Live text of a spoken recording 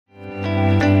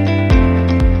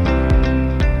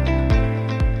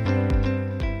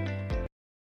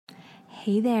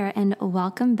Hey there, and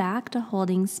welcome back to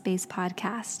Holding Space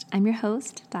Podcast. I'm your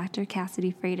host, Dr.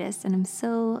 Cassidy Freitas, and I'm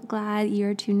so glad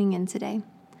you're tuning in today.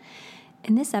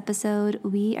 In this episode,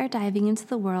 we are diving into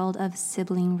the world of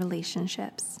sibling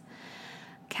relationships.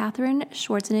 Katherine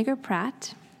Schwarzenegger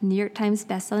Pratt, New York Times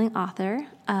bestselling author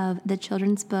of the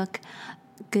children's book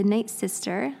Goodnight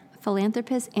Sister,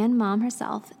 philanthropist and mom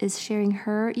herself, is sharing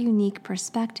her unique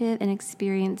perspective and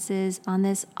experiences on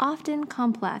this often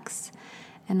complex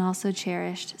and also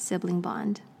cherished sibling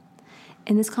bond.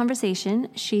 In this conversation,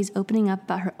 she's opening up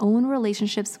about her own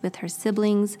relationships with her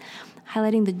siblings,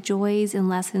 highlighting the joys and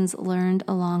lessons learned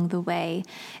along the way,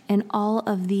 and all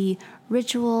of the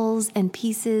rituals and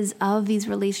pieces of these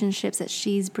relationships that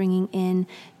she's bringing in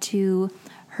to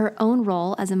her own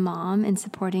role as a mom in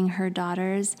supporting her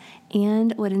daughters,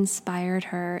 and what inspired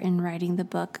her in writing the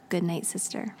book Goodnight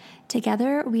Sister.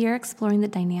 Together, we are exploring the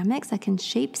dynamics that can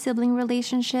shape sibling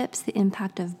relationships, the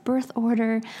impact of birth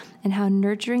order, and how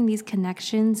nurturing these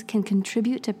connections can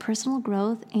contribute to personal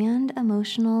growth and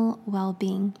emotional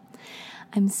well-being.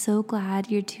 I'm so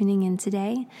glad you're tuning in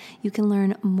today. You can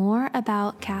learn more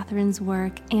about Katherine's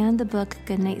work and the book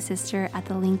Goodnight Sister at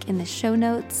the link in the show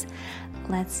notes.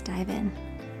 Let's dive in.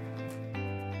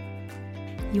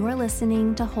 You're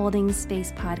listening to Holding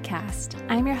Space Podcast.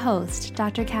 I'm your host,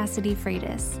 Dr. Cassidy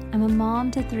Freitas. I'm a mom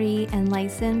to 3 and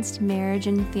licensed marriage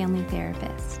and family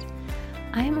therapist.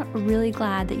 I'm really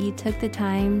glad that you took the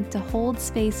time to hold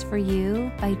space for you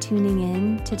by tuning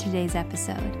in to today's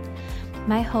episode.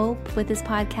 My hope with this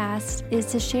podcast is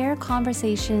to share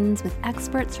conversations with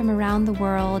experts from around the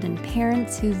world and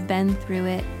parents who've been through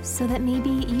it so that maybe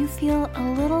you feel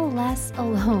a little less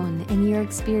alone in your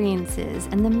experiences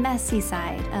and the messy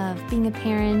side of being a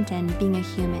parent and being a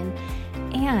human,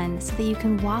 and so that you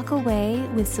can walk away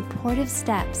with supportive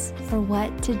steps for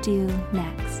what to do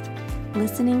next.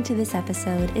 Listening to this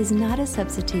episode is not a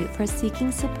substitute for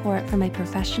seeking support from a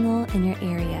professional in your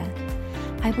area.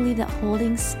 I believe that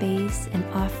holding space and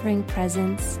offering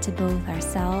presence to both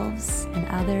ourselves and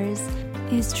others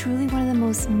is truly one of the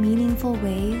most meaningful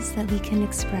ways that we can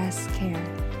express care.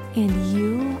 And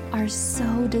you are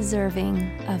so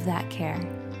deserving of that care.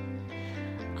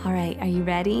 All right, are you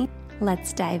ready?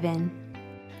 Let's dive in.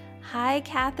 Hi,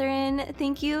 Katherine.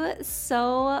 Thank you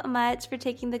so much for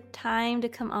taking the time to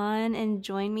come on and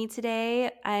join me today.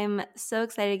 I'm so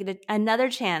excited to get another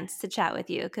chance to chat with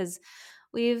you because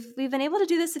We've been able to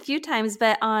do this a few times,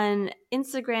 but on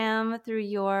Instagram through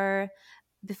your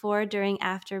before, during,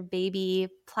 after baby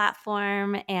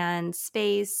platform and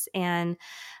space, and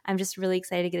I'm just really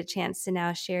excited to get a chance to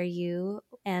now share you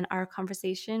and our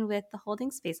conversation with the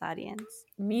Holding Space audience.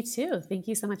 Me too. Thank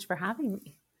you so much for having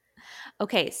me.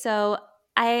 Okay, so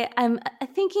I'm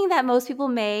thinking that most people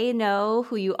may know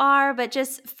who you are, but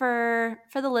just for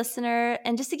the listener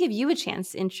and just to give you a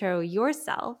chance to intro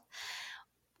yourself,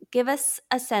 give us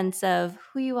a sense of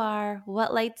who you are,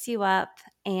 what lights you up,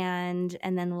 and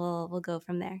then we'll go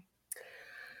from there.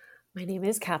 My name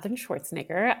is Katherine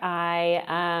Schwarzenegger. I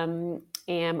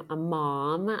am a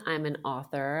mom. I'm an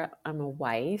author. I'm a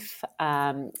wife.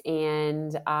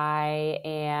 And I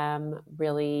am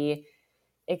really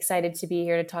excited to be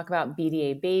here to talk about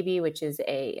BDA Baby, which is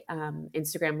a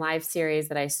Instagram live series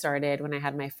that I started when I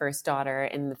had my first daughter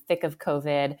in the thick of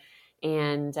COVID.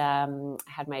 And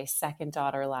had my second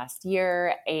daughter last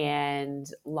year and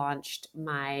launched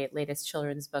my latest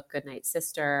children's book, Goodnight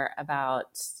Sister,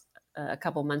 about a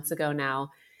couple months ago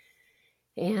now.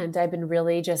 And I've been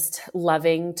really just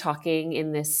loving talking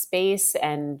in this space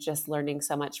and just learning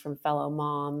so much from fellow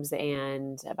moms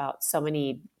and about so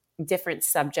many different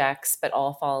subjects, but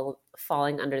all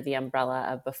falling under the umbrella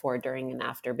of before, during, and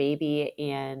after baby.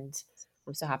 And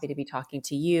I'm so happy to be talking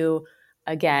to you.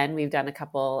 Again, we've done a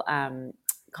couple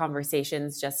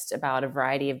conversations just about a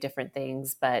variety of different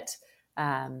things, but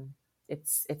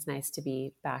it's nice to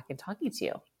be back and talking to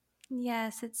you.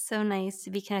 Yes, it's so nice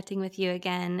to be connecting with you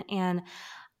again. And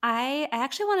I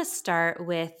actually want to start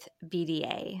with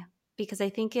BDA because I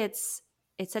think it's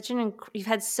such you've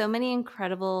had so many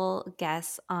incredible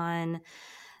guests on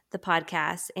the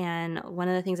podcast, and one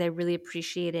of the things I really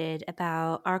appreciated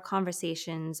about our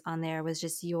conversations on there was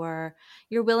just your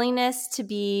willingness to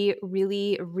be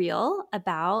really real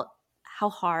about how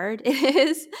hard it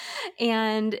is,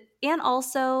 and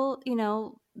also,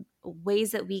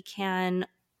 ways that we can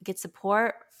get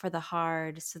support for the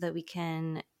hard so that we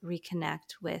can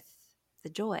reconnect with the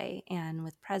joy and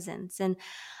with presence. And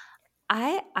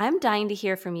I'm dying to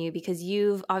hear from you because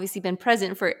you've obviously been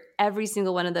present for every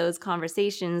single one of those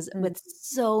conversations with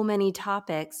so many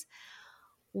topics.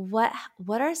 What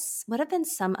have been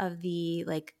some of the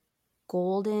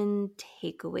golden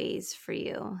takeaways for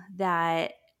you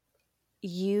that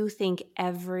you think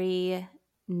every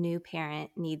new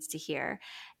parent needs to hear?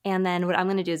 And then what I'm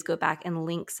going to do is go back and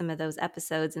link some of those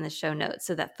episodes in the show notes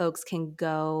so that folks can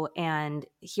go and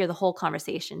hear the whole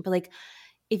conversation. But like,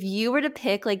 if you were to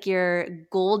pick like your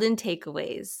golden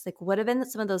takeaways, like what have been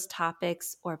some of those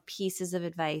topics or pieces of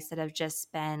advice that have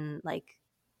just been like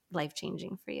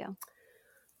life-changing for you?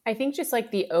 I think just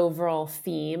like the overall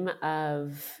theme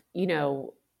of,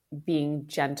 being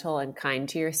gentle and kind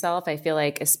to yourself. I feel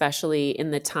like, especially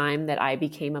in the time that I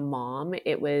became a mom,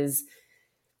 it was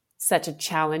such a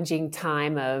challenging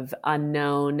time of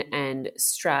unknown and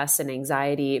stress and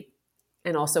anxiety,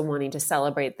 and also wanting to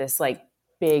celebrate this like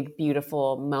big,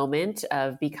 beautiful moment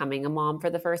of becoming a mom for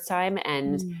the first time.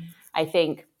 And Mm. I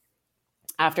think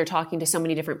after talking to so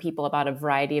many different people about a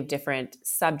variety of different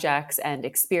subjects and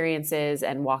experiences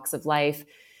and walks of life,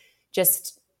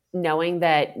 just knowing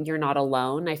that you're not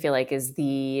alone, I feel like is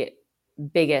the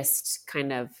biggest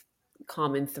kind of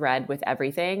common thread with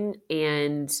everything.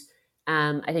 And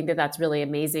I think that that's really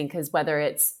amazing because whether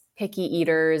it's picky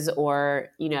eaters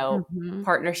or, Mhm.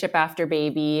 partnership after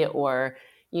baby or,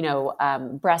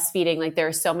 breastfeeding, like there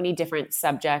are so many different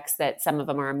subjects that some of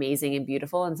them are amazing and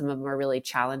beautiful and some of them are really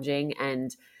challenging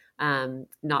and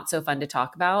not so fun to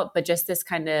talk about. But just this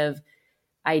kind of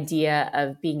idea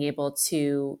of being able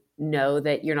to know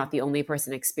that you're not the only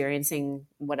person experiencing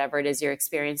whatever it is you're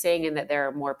experiencing and that there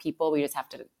are more people. We just have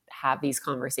to have these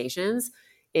conversations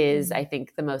is, Mhm. I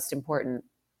think, the most important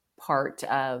part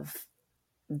of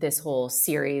this whole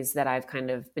series that I've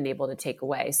kind of been able to take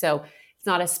away. So it's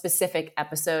not a specific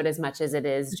episode as much as it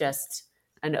is just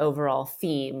an overall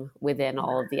theme within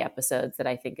all of the episodes that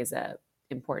I think is a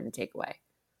important takeaway.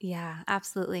 Yeah,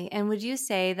 absolutely. And would you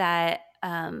say that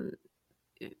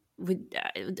do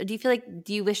you feel like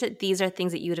do you wish that these are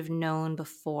things that you would have known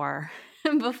before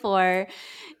before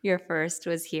your first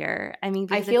was here? I mean,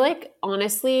 I because feel like,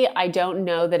 honestly, I don't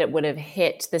know that it would have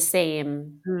hit the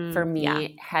same for yeah.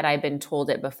 me had I been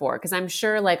told it before. Cause I'm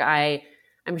sure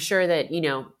I'm sure that,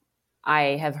 I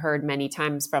have heard many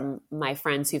times from my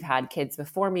friends who've had kids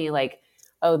before me, like,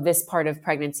 oh, this part of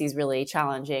pregnancy is really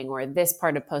challenging, or this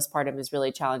part of postpartum is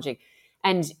really challenging.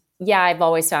 And yeah, I've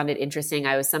always found it interesting.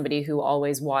 I was somebody who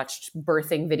always watched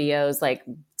birthing videos, like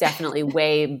definitely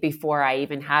way before I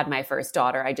even had my first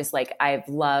daughter. I've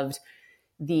loved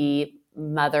the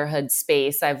motherhood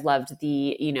space. I've loved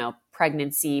the,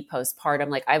 pregnancy, postpartum.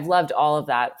 Like I've loved all of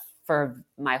that for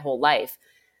my whole life.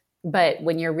 But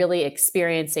when you're really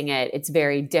experiencing it, it's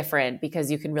very different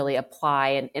because you can really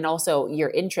apply. And also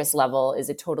your interest level is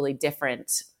a totally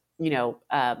different,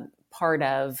 part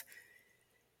of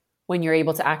when you're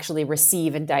able to actually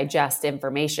receive and digest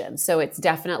information. So it's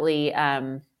definitely,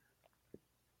 there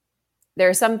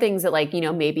are some things that, like,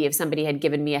 maybe if somebody had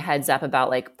given me a heads up about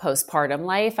like postpartum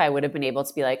life, I would have been able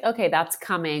to be like, okay, that's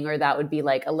coming, or that would be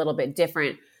like a little bit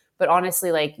different. But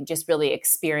honestly, like just really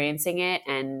experiencing it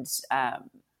and,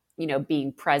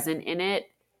 being present in it,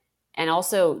 and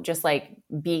also just like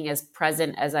being as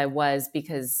present as I was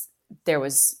because there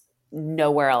was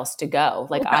nowhere else to go.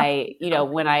 Like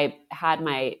when I had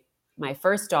my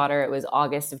first daughter, it was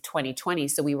August of 2020.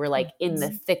 So we were like in the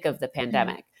thick of the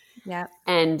pandemic. Yeah.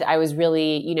 And I was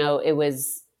really, it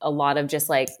was a lot of just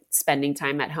like spending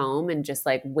time at home and just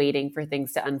like waiting for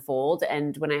things to unfold.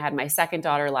 And when I had my second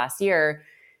daughter last year,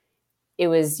 it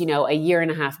was, a year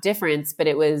and a half difference, but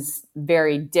it was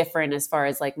very different as far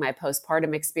as like my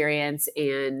postpartum experience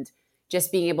and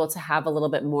just being able to have a little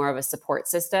bit more of a support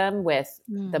system with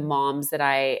the Mm. moms that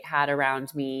I had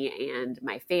around me and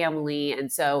my family.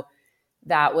 And so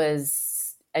that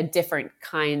was a different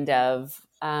kind of,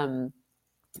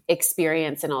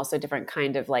 experience and also different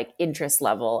kind of like interest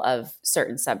level of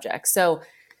certain subjects. So,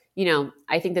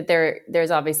 I think that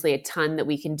there's obviously a ton that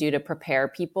we can do to prepare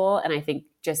people. And I think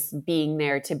just being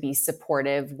there to be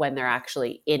supportive when they're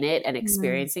actually in it and Mm.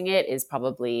 experiencing it is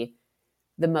probably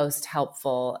the most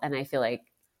helpful. And I feel like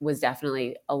was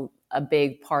definitely a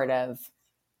big part of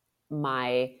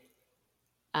my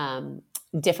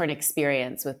different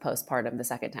experience with postpartum the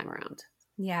second time around.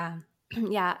 Yeah.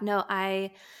 Yeah. No,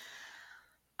 I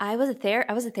was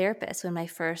I was a therapist when my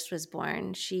first was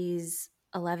born. She's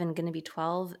 11, going to be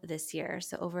 12 this year,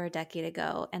 so over a decade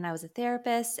ago. And I was a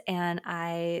therapist, and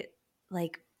I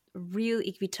like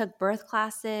really we took birth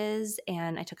classes,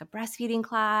 and I took a breastfeeding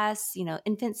class,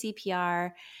 infant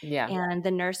CPR, Yeah. and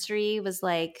the nursery was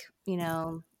like,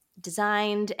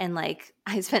 designed, and like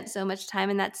I spent so much time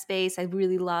in that space. I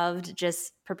really loved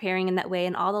just preparing in that way,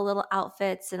 and all the little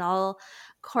outfits and all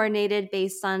coordinated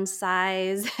based on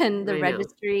size and the I know.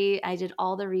 registry. I did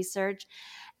all the research.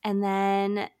 And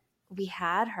then we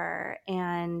had her,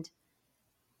 and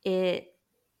it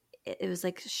was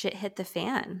like shit hit the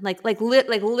fan. Like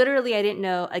literally, I didn't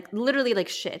know, like literally like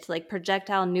shit, like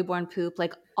projectile newborn poop,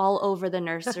 like all over the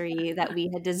nursery that we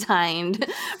had designed,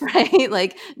 right?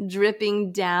 Like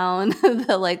dripping down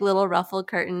the like little ruffle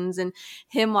curtains, and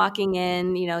him walking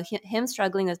in, you know, him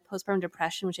struggling with postpartum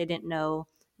depression, which I didn't know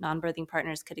non-birthing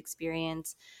partners could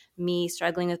experience, me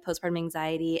struggling with postpartum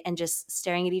anxiety, and just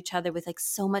staring at each other with like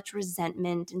so much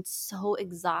resentment and so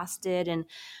exhausted. And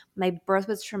my birth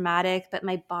was traumatic, but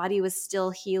my body was still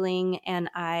healing, and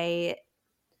I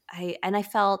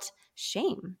felt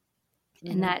shame.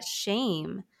 And that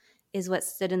shame is what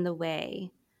stood in the way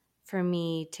for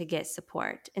me to get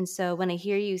support. And so when I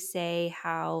hear you say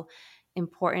how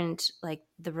important like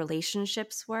the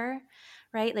relationships were,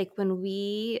 right? Like when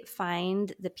we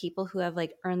find the people who have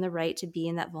like earned the right to be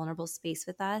in that vulnerable space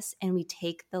with us, and we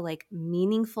take the like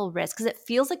meaningful risk, because it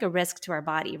feels like a risk to our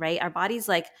body, right? Our body's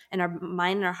like, and our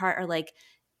mind and our heart are like,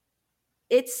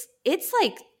 it's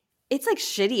like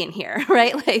shitty in here,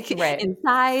 right? Like Right.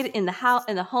 inside, in the house,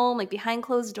 in the home, like behind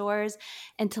closed doors.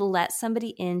 And to let somebody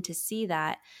in to see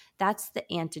that, that's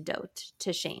the antidote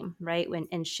to shame, right?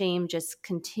 And shame just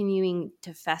continuing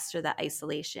to fester that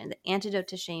isolation. The antidote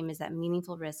to shame is that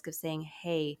meaningful risk of saying,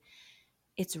 hey,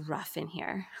 it's rough in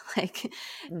here. Like,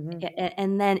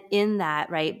 and then in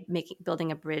that, right,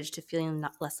 building a bridge to feeling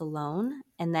less alone,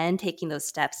 and then taking those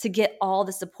steps to get all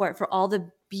the support for all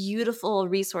the beautiful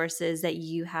resources that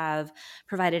you have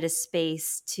provided a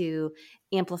space to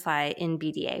amplify in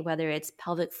BDA, whether it's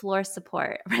pelvic floor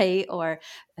support, right, or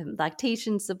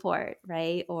lactation support,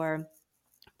 right, or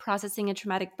processing a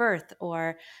traumatic birth,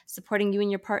 or supporting you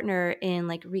and your partner in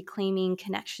like reclaiming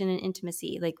connection and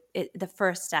intimacy. Like the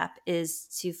first step is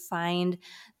to find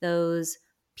those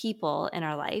people in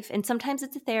our life. And sometimes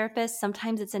it's a therapist,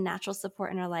 sometimes it's a natural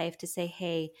support in our life to say,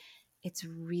 hey, it's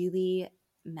really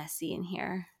messy in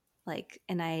here. Like,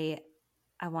 and I'm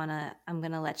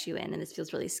going to let you in, and this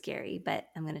feels really scary, but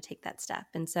I'm going to take that step.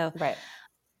 And so Right.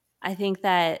 I think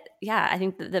that, yeah, I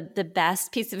think the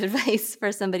best piece of advice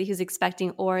for somebody who's expecting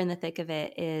or in the thick of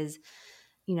it is,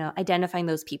 you know, identifying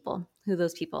those people, who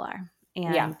those people are,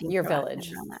 Yeah. and being Your proactive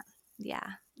village. around that. Yeah,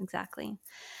 exactly.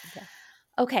 Yeah.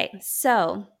 Okay,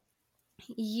 so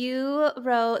you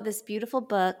wrote this beautiful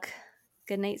book,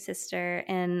 Goodnight Sister,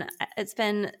 and it's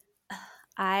been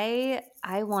I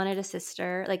wanted a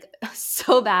sister like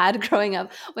so bad growing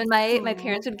up. When my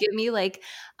parents would give me like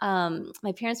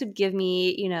my parents would give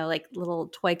me, you know, like little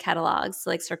toy catalogs to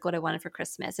like circle what I wanted for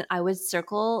Christmas, and I would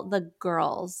circle the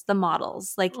girls, the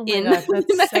models, like Oh my in gosh, the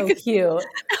that's so magazine. cute.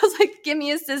 I was like, give me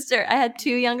a sister. I had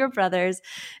two younger brothers,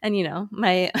 and you know,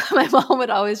 my my mom would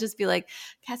always just be like,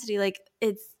 Cassidy, like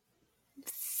it's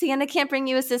Santa can't bring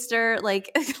you a sister.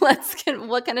 Like, let's get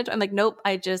what kind of. I'm like, nope.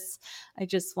 I just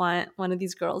want one of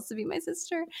these girls to be my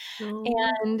sister. Oh.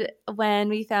 And when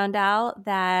we found out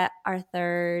that our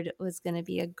third was going to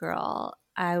be a girl,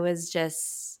 I was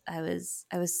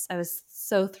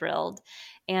so thrilled.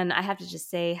 And I have to just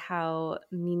say how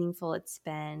meaningful it's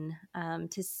been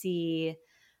to see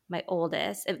my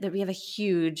oldest. We have a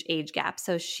huge age gap,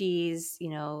 so she's, you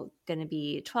know, going to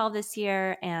be 12 this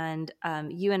year, and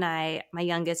you and I, my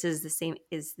youngest is the same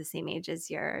age as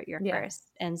your Yeah. first,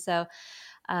 and so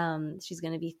she's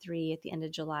going to be 3 at the end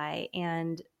of July,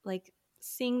 and like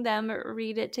seeing them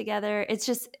read it together,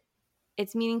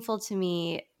 it's meaningful to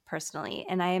me personally,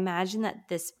 and I imagine that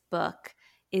this book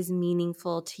is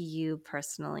meaningful to you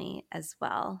personally as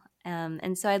well.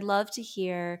 And so I'd love to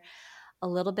hear a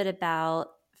little bit about,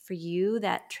 for you,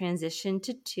 that transition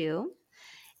to 2,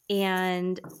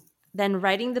 and then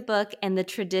writing the book and the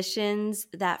traditions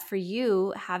that for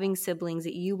you, having siblings,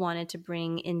 that you wanted to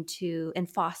bring into and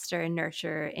foster and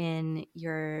nurture in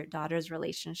your daughter's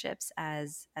relationships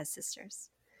as sisters.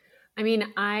 I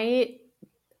mean, I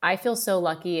feel so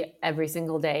lucky every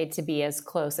single day to be as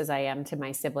close as I am to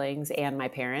my siblings and my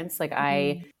parents. Like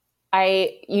Mm-hmm.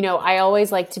 I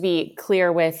always like to be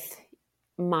clear with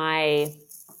my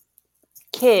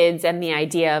kids and the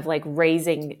idea of like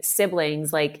raising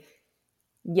siblings. Like,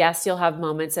 yes, you'll have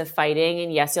moments of fighting,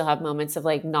 and yes, you'll have moments of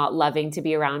like not loving to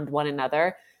be around one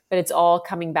another, but it's all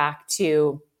coming back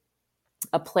to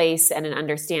a place and an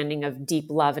understanding of deep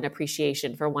love and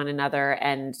appreciation for one another,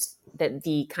 and that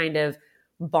the kind of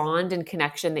bond and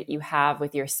connection that you have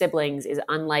with your siblings is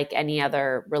unlike any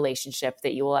other relationship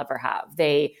that you will ever have.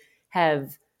 They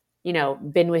have, you know,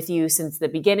 been with you since the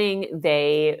beginning.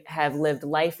 They have lived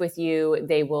life with you.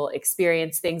 They will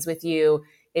experience things with you.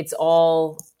 It's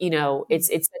all, you know, it's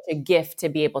such a gift to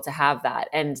be able to have that.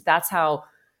 And that's how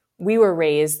we were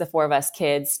raised, the 4 of us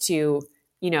kids, to,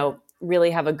 you know,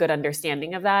 really have a good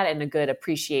understanding of that and a good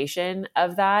appreciation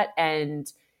of that. And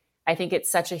I think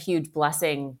it's such a huge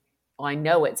blessing. Well, I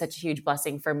know it's such a huge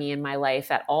blessing for me in my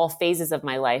life at all phases of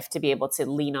my life to be able to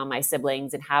lean on my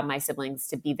siblings and have my siblings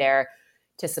to be there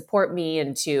to support me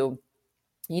and to,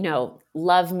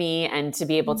 love me, and to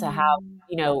be able to have,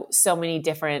 so many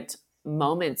different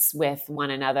moments with one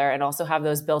another, and also have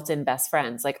those built-in best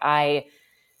friends. Like I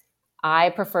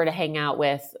prefer to hang out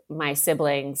with my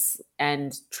siblings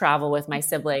and travel with my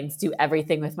siblings, do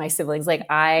everything with my siblings. Like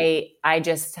I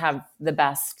just have the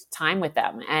best time with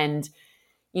them. And,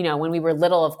 when we were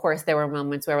little, of course, there were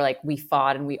moments where like we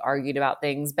fought and we argued about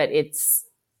things, but it's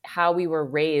how we were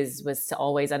raised was to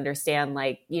always understand,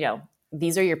 like,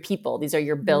 these are your people, these are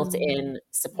your built-in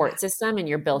support system and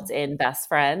your built-in best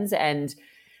friends. And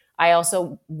I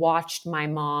also watched my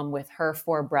mom with her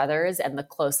 4 brothers and the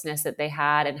closeness that they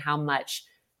had, and how much,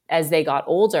 as they got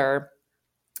older,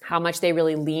 how much they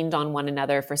really leaned on one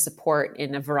another for support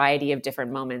in a variety of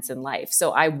different moments in life.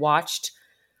 So I watched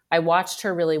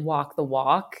her really walk the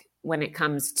walk when it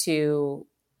comes to,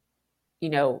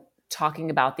 talking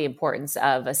about the importance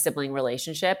of a sibling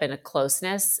relationship and a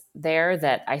closeness there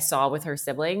that I saw with her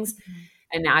siblings.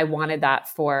 And I wanted that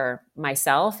for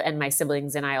myself, and my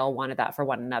siblings and I all wanted that for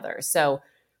one another. So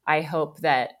I hope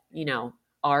that,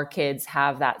 our kids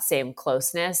have that same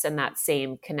closeness and that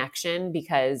same connection,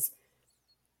 because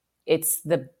it's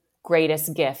the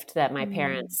greatest gift that my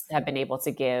parents have been able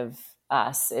to give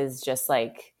us, is just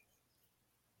like,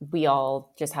 we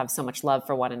all just have so much love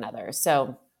for one another.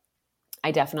 So I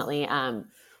definitely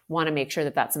want to make sure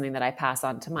that that's something that I pass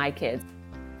on to my kids.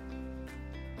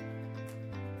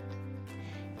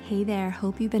 Hey there,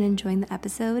 hope you've been enjoying the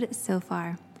episode so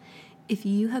far. If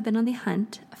you have been on the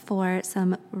hunt for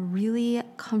some really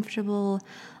comfortable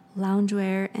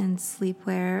loungewear and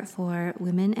sleepwear for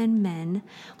women and men,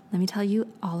 let me tell you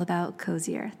all about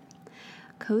Cozy Earth.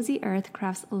 Cozy Earth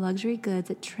crafts luxury goods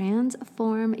that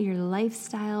transform your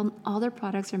lifestyle. All their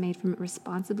products are made from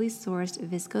responsibly sourced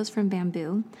viscose from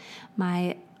bamboo.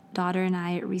 My daughter and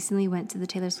I recently went to the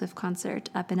Taylor Swift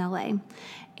concert up in LA,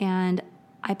 and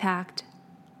I packed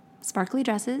sparkly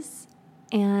dresses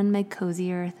and my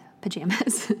Cozy Earth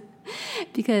pajamas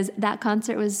because that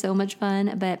concert was so much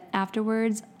fun. But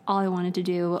afterwards, all I wanted to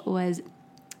do was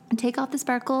take off the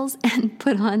sparkles and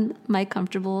put on my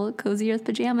comfortable Cozy Earth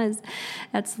pajamas.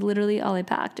 That's literally all I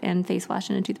packed, and face wash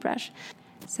and a toothbrush.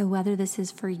 So whether this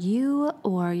is for you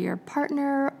or your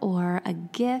partner or a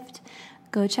gift,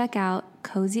 go check out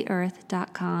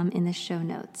CozyEarth.com in the show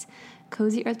notes.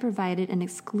 Cozy Earth provided an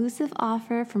exclusive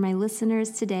offer for my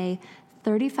listeners today,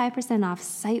 35% off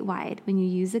site-wide when you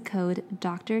use the code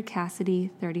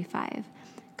DrCassidy35.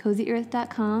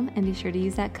 CozyEarth.com, and be sure to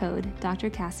use that code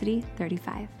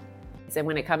DrCassidy35. And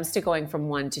when it comes to going from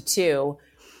 1 to 2,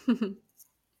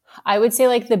 I would say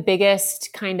like the biggest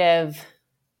kind of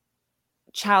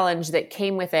challenge that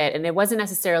came with it, and it wasn't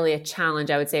necessarily a challenge,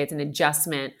 I would say it's an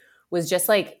adjustment, was just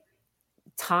like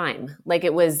time. Like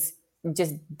it was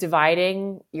just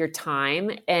dividing your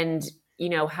time. And,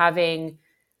 having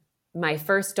my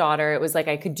first daughter, it was like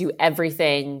I could do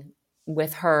everything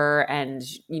with her, and,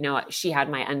 she had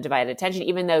my undivided attention,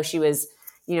 even though she was,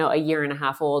 a year and a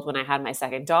half old when I had my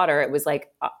second daughter. It was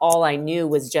like all I knew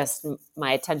was just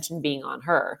my attention being on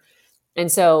her.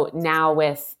 And so now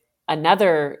with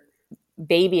another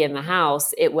baby in the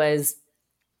house, it was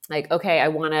like, okay, I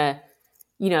want to,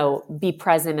 be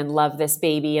present and love this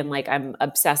baby. And like, I'm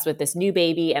obsessed with this new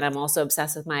baby, and I'm also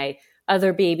obsessed with my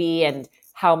other baby, and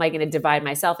how am I going to divide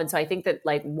myself? And so I think that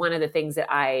like one of the things that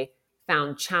I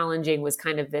found challenging was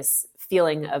kind of this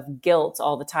feeling of guilt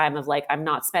all the time of like, I'm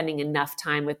not spending enough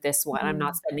time with this one. I'm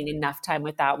not spending enough time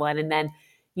with that one. And then,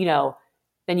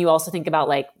 then you also think about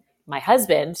like my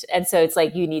husband. And so it's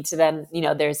like, you need to then,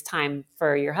 there's time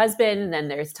for your husband, and then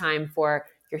there's time for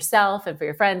yourself and for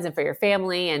your friends and for your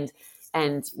family and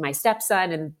my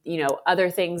stepson and, other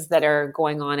things that are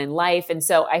going on in life. And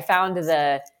so I found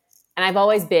and I've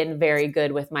always been very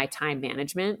good with my time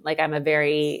management. Like I'm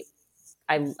very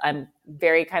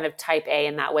kind of type A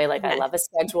in that way. Like I love a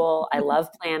schedule. I love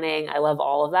planning. I love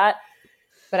all of that.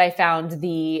 But I found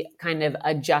the kind of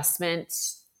adjustment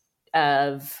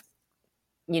of,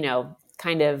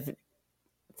 kind of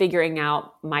figuring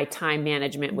out my time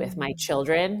management with my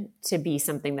children to be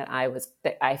something that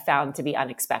I found to be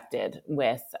unexpected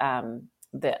with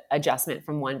the adjustment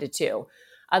from 1 to 2.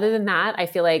 Other than that, I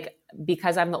feel like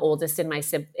because I'm the oldest in my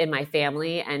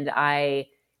family, and I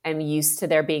am used to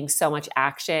there being so much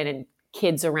action and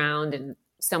kids around and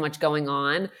so much going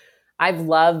on, I've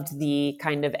loved the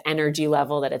kind of energy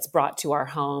level that it's brought to our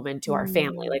home and to our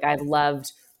family. Like I've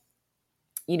loved,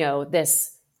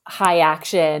 this high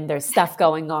action, there's stuff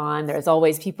going on, there's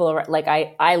always people around. Like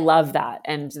I love that,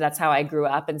 and that's how I grew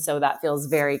up, and so that feels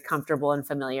very comfortable and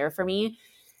familiar for me.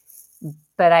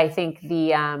 But I think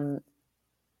the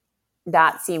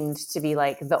that seemed to be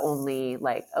like the only,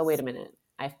 like, oh wait a minute,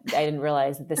 I didn't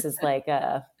realize that this is like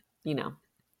a, you know,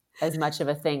 as much of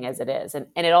a thing as it is. And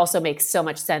it also makes so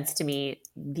much sense to me,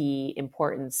 the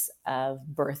importance of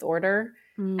birth order,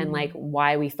 and like Mm.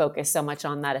 why we focus so much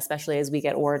on that, especially as we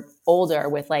get older,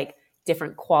 with like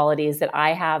different qualities that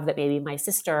I have that maybe my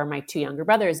sister or my two younger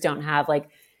brothers don't have. Like,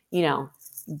 you know,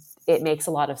 it makes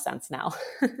a lot of sense now.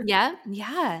 Yeah,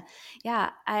 yeah,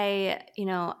 yeah. I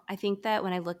think that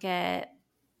when I look at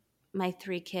my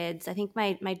three kids, I think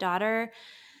my daughter,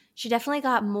 she definitely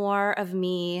got more of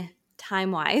me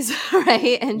time wise,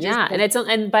 right? And just Yeah. like,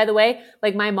 And by the way,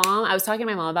 like my mom, I was talking to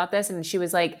my mom about this, and she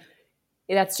was like,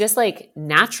 that's just like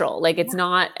natural. Like it's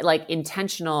not like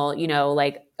intentional, you know,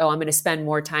 like, oh, I'm going to spend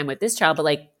more time with this child, but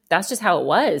like that's just how it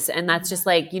was. And that's just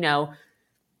like, you know,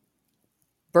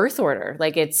 birth order.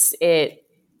 Like it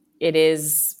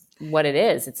is what it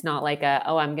is. It's not like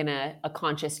I'm going to, a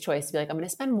conscious choice to be like, I'm going to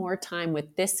spend more time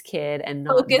with this kid and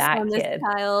not focus that on this kid.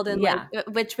 child, and like Yeah.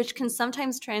 which can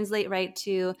sometimes translate right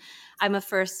to, I'm a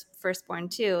firstborn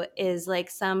too, is like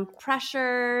some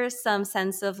pressure, some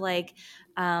sense of like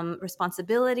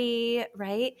responsibility,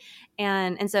 right?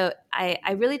 And so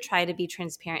I really try to be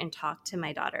transparent and talk to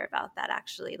my daughter about that,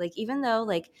 actually. Like, even though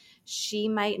like she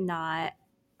might not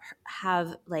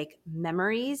have like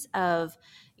memories of,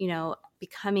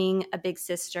 becoming a big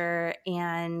sister,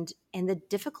 and the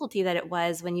difficulty that it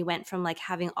was when you went from like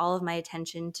having all of my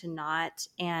attention to not,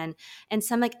 and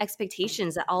some like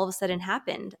expectations that all of a sudden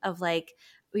happened of like,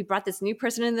 we brought this new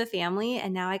person into the family,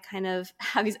 and now I kind of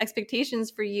have these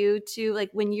expectations for you to, like,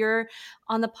 when you're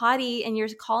on the potty and you're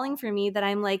calling for me, that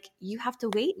I'm like, you have to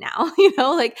wait now,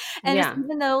 like. And just, Yeah.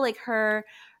 even though like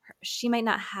she might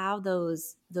not have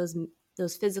those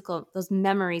physical, those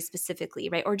memories specifically,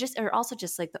 right? Or also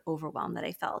just like the overwhelm that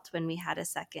I felt when we had a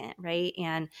second, right?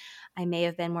 And I may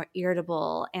have been more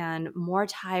irritable and more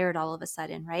tired all of a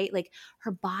sudden, right? Like,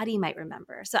 her body might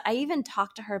remember. So I even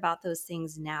talk to her about those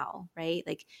things now, right?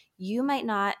 Like, you might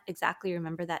not exactly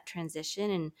remember that transition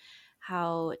and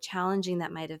how challenging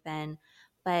that might have been,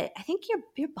 but I think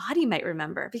your body might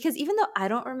remember, because even though I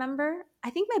don't remember,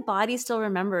 I think my body still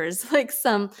remembers like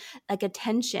some like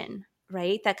attention,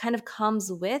 right? That kind of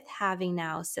comes with having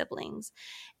now siblings.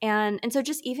 And so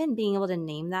just even being able to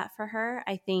name that for her,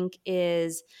 I think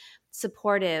is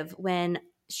supportive when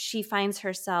she finds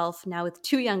herself now with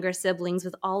two younger siblings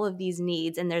with all of these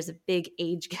needs, and there's a big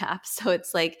age gap. So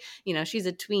it's like, she's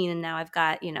a tween, and now I've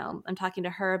got, I'm talking to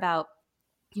her about,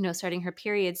 starting her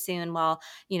period soon, while,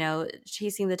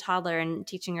 chasing the toddler and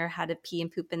teaching her how to pee and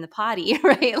poop in the potty,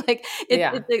 right? Like,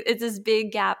 Yeah. it's this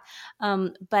big gap.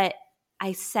 But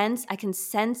I can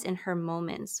sense in her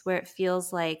moments where it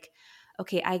feels like,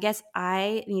 okay, I guess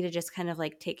I need to just kind of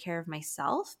like take care of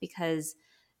myself, because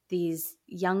these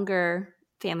younger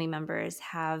family members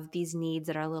have these needs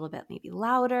that are a little bit maybe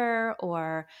louder,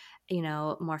 or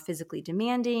more physically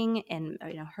demanding, and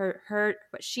her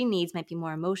what she needs might be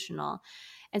more emotional.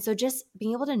 And so just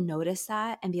being able to notice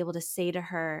that and be able to say to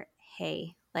her,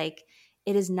 hey, like,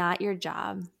 it is not your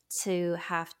job to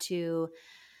have to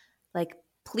like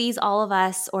please all of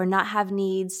us, or not have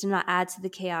needs, to not add to the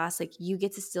chaos. Like, you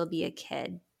get to still be a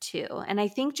kid too. And I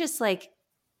think just like,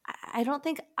 I don't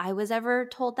think I was ever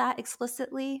told that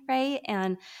explicitly, right?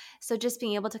 And so just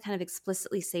being able to kind of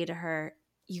explicitly say to her,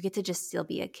 you get to just still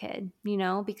be a kid,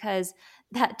 because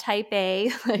that type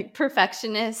A, like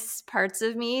perfectionist parts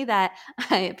of me, that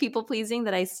people pleasing,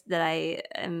 that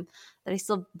I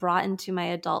still brought into my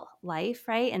adult life,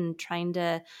 right? And trying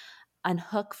to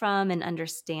unhook from and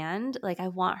understand, like, I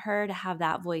want her to have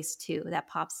that voice too, that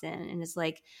pops in and is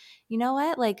like, you know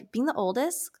what, like, being the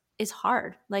oldest is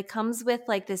hard, like, comes with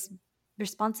like this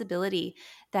responsibility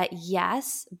that,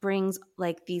 yes, brings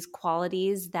like these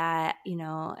qualities that,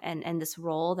 and this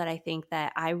role that I think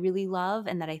that I really love,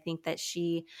 and that I think that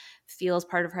she feels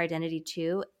part of her identity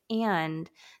too, and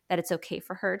that it's okay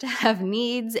for her to have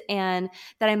needs, and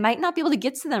that I might not be able to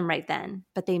get to them right then,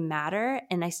 but they matter,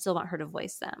 and I still want her to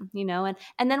voice them,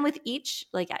 and then with each,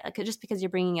 like, just because you're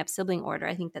bringing up sibling order,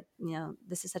 I think that,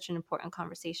 this is such an important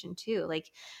conversation too. Like,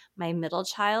 my middle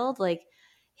child, like,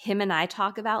 him and I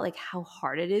talk about like how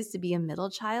hard it is to be a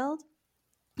middle child,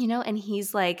 and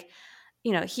he's like,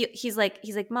 he's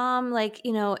like, Mom, like,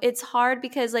 it's hard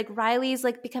because like Riley's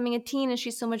like becoming a teen and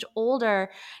she's so much older,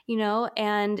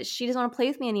 and she doesn't want to play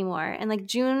with me anymore. And like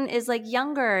June is like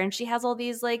younger and she has all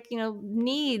these like,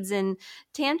 needs and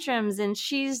tantrums, and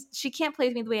she can't play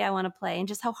with me the way I want to play, and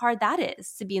just how hard that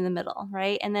is to be in the middle.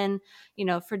 Right. And then,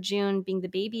 for June being the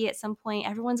baby, at some point,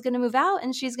 everyone's going to move out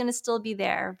and she's going to still be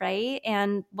there. Right.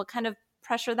 And what kind of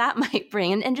pressure that might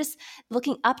bring, and just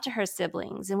looking up to her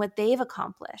siblings and what they've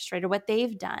accomplished, right, or what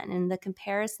they've done, and the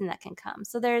comparison that can come.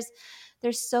 So there's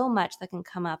so much that can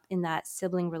come up in that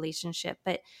sibling relationship.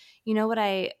 But what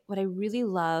I really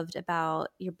loved about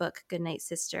your book, Goodnight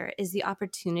Sister, is the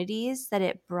opportunities that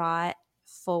it brought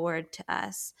forward to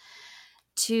us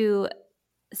to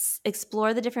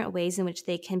explore the different ways in which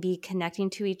they can be connecting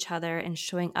to each other and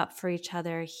showing up for each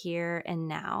other here and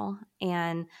now.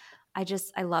 And I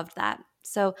loved that.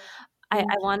 So I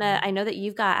know that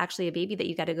you've got actually a baby that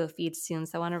you got to go feed soon.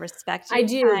 So I want to respect your I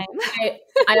do. time.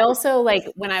 I also, like,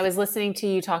 when I was listening to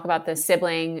you talk about the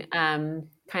sibling kind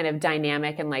of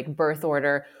dynamic and like birth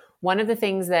order, one of the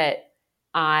things that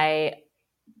I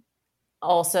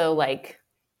also like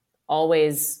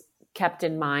always kept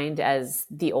in mind as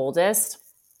the oldest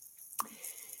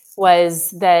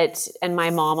was that, and my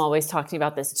mom always talked to me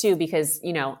about this too, because,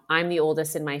 I'm the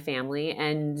oldest in my family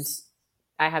and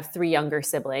I have 3 younger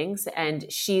siblings, and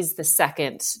she's the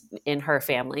second in her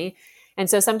family. And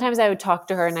so sometimes I would talk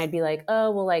to her and I'd be like, oh,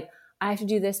 well, like, I have to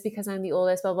do this because I'm the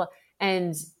oldest, blah, blah.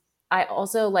 And I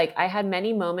also, like, I had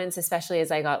many moments, especially as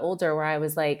I got older, where I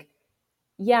was like,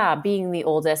 yeah, being the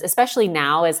oldest, especially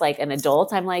now as like an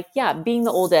adult, I'm like, yeah, being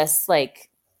the oldest,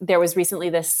 like, there was recently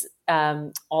this,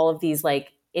 all of these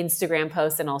like Instagram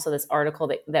posts and also this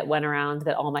article that went around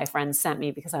that all my friends sent me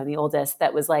because I'm the oldest,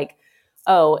 that was like,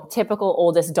 oh, typical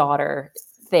oldest daughter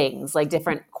things, like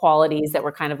different qualities that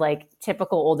were kind of like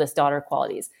typical oldest daughter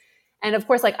qualities. And of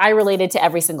course, like, I related to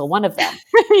every single one of them.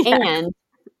 Yeah. And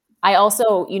I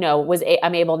also,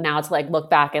 I'm able now to like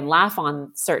look back and laugh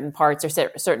on certain parts or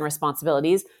certain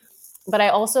responsibilities. But I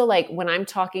also, like, when I'm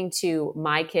talking to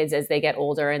my kids as they get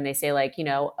older and they say like,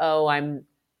 oh, I'm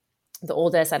the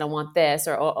oldest, I don't want this,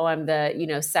 or, oh, I'm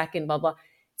the, second, blah, blah.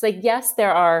 It's like, yes,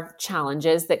 there are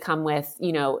challenges that come with,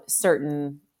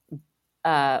 certain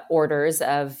orders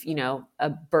of,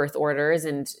 birth orders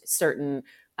and certain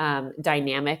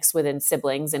dynamics within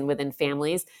siblings and within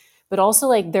families. But also,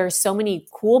 like, there's so many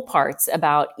cool parts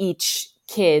about each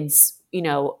kid's,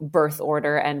 birth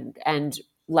order and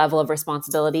level of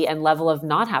responsibility and level of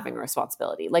not having a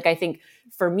responsibility. Like, I think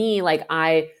for me, like,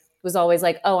 I was always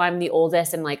like, oh, I'm the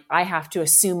oldest and like I have to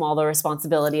assume all the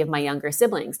responsibility of my younger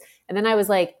siblings. And then I was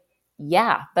like,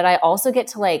 yeah, but I also get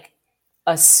to like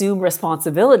assume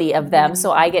responsibility of them.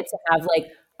 So I get to have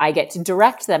like, I get to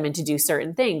direct them and to do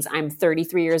certain things. I'm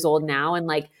 33 years old now. And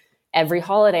like every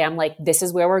holiday, I'm like, this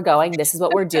is where we're going. This is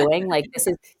what we're doing. Like, this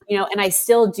is, and I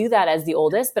still do that as the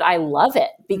oldest, but I love it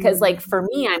because like, for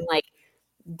me, I'm like,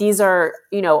 these are,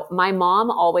 my mom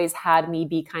always had me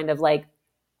be kind of like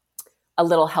a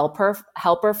little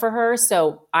helper for her.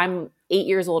 So I'm 8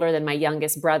 years older than my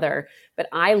youngest brother, but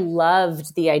I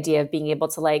loved the idea of being able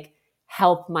to like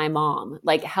help my mom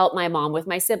with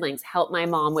my siblings, help my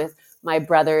mom with my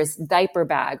brother's diaper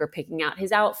bag or picking out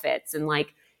his outfits and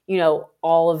like,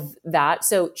 all of that.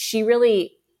 So she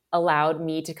really allowed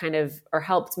me to kind of, or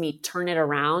helped me turn it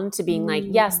around to being like,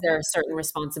 yes, there are certain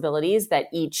responsibilities that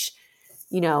each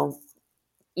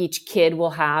kid will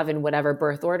have in whatever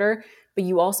birth order, but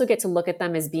you also get to look at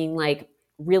them as being like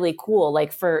really cool.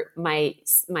 Like for my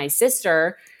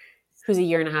sister, who's a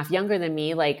year and a half younger than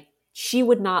me, like she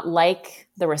would not like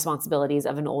the responsibilities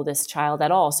of an oldest child at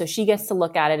all. So she gets to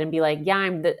look at it and be like, yeah,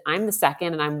 I'm the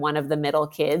second and I'm one of the middle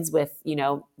kids with,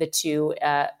 the 2,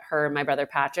 her and my brother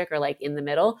Patrick are like in the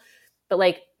middle. But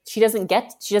like she doesn't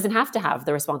have to have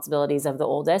the responsibilities of the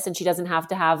oldest, and she doesn't have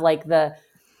to have like the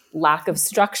lack of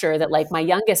structure that like my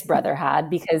youngest brother had,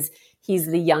 because he's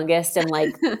the youngest and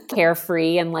like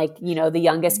carefree and like, the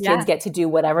youngest kids get to do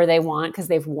whatever they want because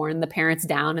they've worn the parents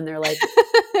down and they're like,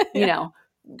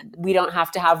 we don't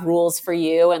have to have rules for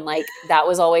you. And like, that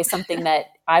was always something that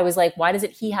I was like, why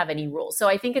doesn't he have any rules? So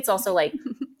I think it's also like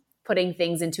putting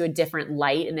things into a different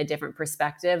light and a different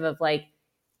perspective of like,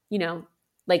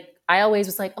 like I always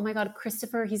was like, oh my God,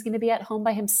 Christopher, he's going to be at home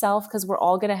by himself because we're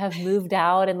all going to have moved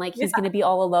out and like, he's going to be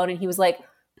all alone. And he was like,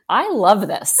 I love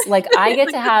this. Like I get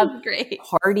to have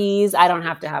parties. I don't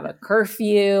have to have a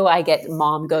curfew.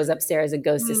 Mom goes upstairs and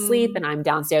goes to sleep and I'm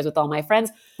downstairs with all my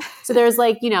friends. So there's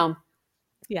like,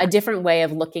 a different way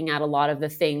of looking at a lot of the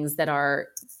things that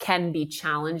can be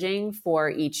challenging for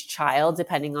each child,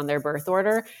 depending on their birth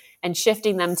order, and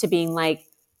shifting them to being like,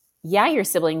 yeah, your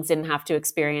siblings didn't have to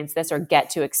experience this or get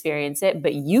to experience it,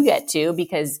 but you get to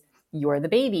because you're the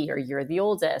baby or you're the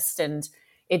oldest. And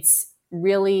it's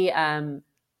really, I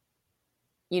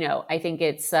think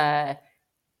it's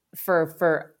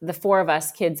for the four of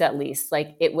us kids, at least,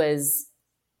 like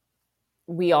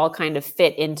we all kind of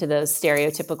fit into those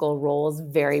stereotypical roles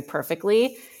very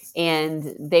perfectly.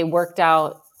 And they worked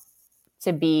out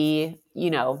to be,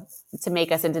 to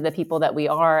make us into the people that we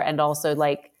are. And also,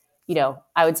 like,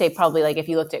 I would say probably, like, if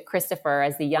you looked at Christopher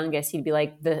as the youngest, he'd be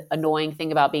like, the annoying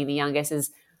thing about being the youngest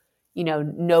is,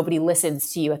 nobody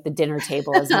listens to you at the dinner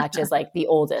table as much as like the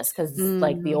oldest. Cause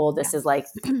like the oldest is like,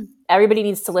 everybody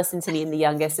needs to listen to me. And the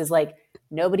youngest is like,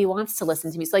 nobody wants to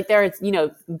listen to me. So like there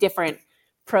are, different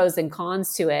pros and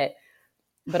cons to it,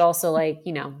 but also like,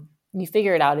 you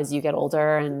figure it out as you get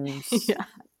older, and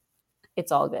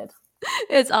it's all good.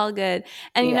 It's all good.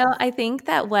 And, I think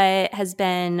that what has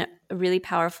been really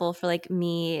powerful for like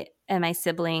me and my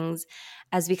siblings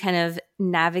as we kind of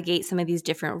navigate some of these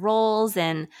different roles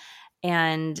and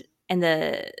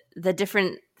the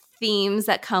different themes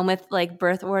that come with like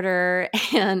birth order,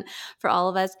 and for all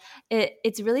of us,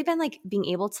 it's really been like being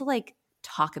able to like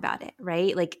talk about it,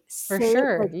 right? Like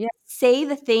say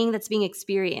the thing that's being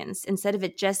experienced instead of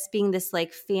it just being this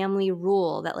like family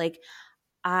rule that like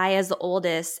I, as the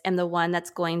oldest, am the one that's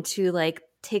going to like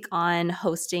take on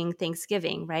hosting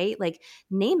Thanksgiving, right? Like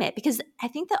name it. Because I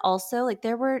think that also like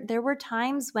there were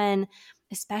times when,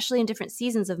 especially in different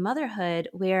seasons of motherhood,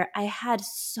 where I had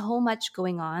so much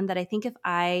going on that I think if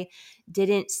I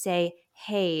didn't say,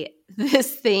 hey,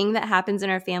 this thing that happens in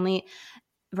our family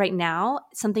right now,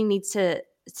 something needs to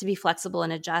be flexible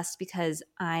and adjust because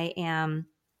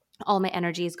all my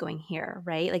energy is going here,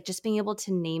 right? Like just being able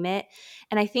to name it.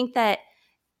 And I think that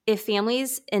if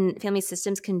families and family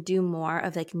systems can do more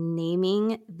of like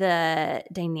naming the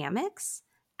dynamics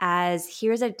as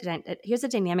here's a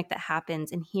dynamic that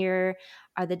happens, and here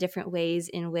are the different ways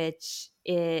in which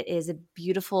it is a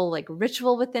beautiful like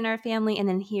ritual within our family, and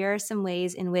then here are some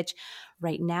ways in which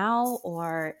right now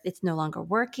or it's no longer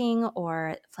working,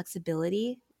 or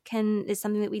flexibility is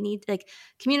something that we need, like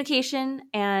communication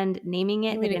and naming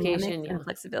it, the dynamics and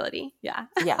flexibility. Yeah.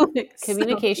 Like,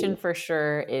 communication for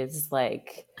sure is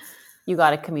like, you got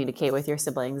to communicate with your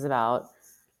siblings about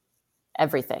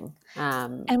everything.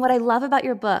 And what I love about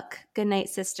your book, Goodnight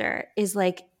Sister, is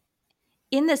like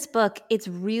in this book, it's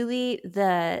really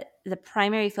the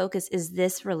primary focus is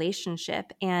this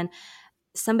relationship, and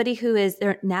somebody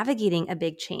they're navigating a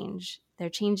big change. They're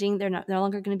changing. They're no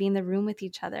longer going to be in the room with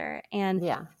each other. And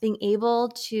being able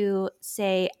to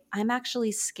say, I'm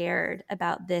actually scared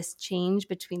about this change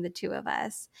between the two of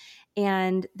us.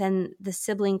 And then the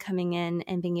sibling coming in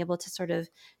and being able to sort of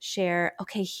share,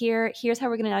 okay, here's how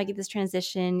we're going to navigate this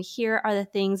transition. Here are the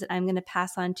things that I'm going to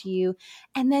pass on to you.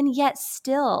 And then yet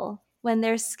still, when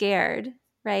they're scared,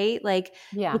 right? Like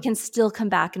we can still come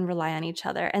back and rely on each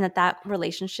other, and that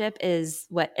relationship is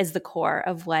what is the core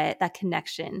of what that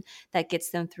connection that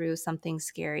gets them through something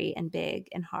scary and big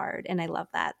and hard. And I love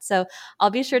that. So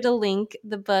I'll be sure to link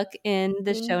the book in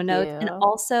the show notes, and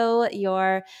also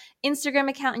your Instagram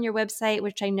account and your website,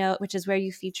 which is where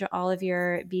you feature all of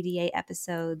your BDA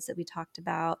episodes that we talked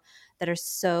about that are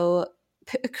so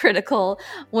critical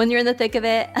when you're in the thick of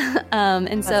it.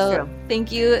 And so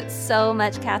thank you so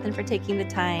much, Katherine, for taking the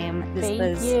time.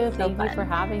 Thank you for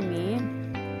having me.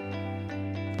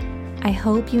 I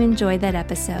hope you enjoyed that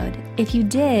episode. If you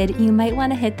did, you might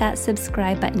want to hit that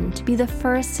subscribe button to be the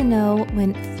first to know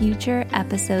when future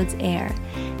episodes air.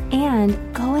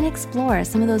 And go and explore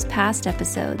some of those past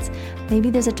episodes.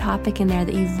 Maybe there's a topic in there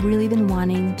that you've really been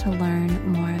wanting to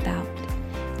learn more about.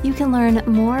 You can learn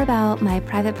more about my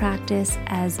private practice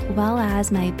as well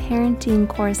as my parenting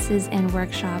courses and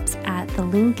workshops at the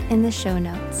link in the show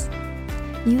notes.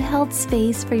 You held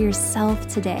space for yourself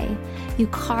today. You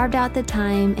carved out the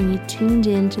time and you tuned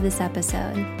in to this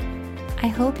episode. I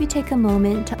hope you take a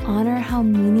moment to honor how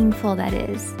meaningful that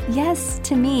is. Yes,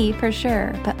 to me for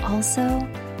sure, but also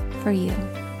for you.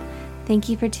 Thank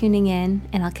you for tuning in,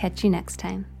 and I'll catch you next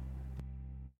time.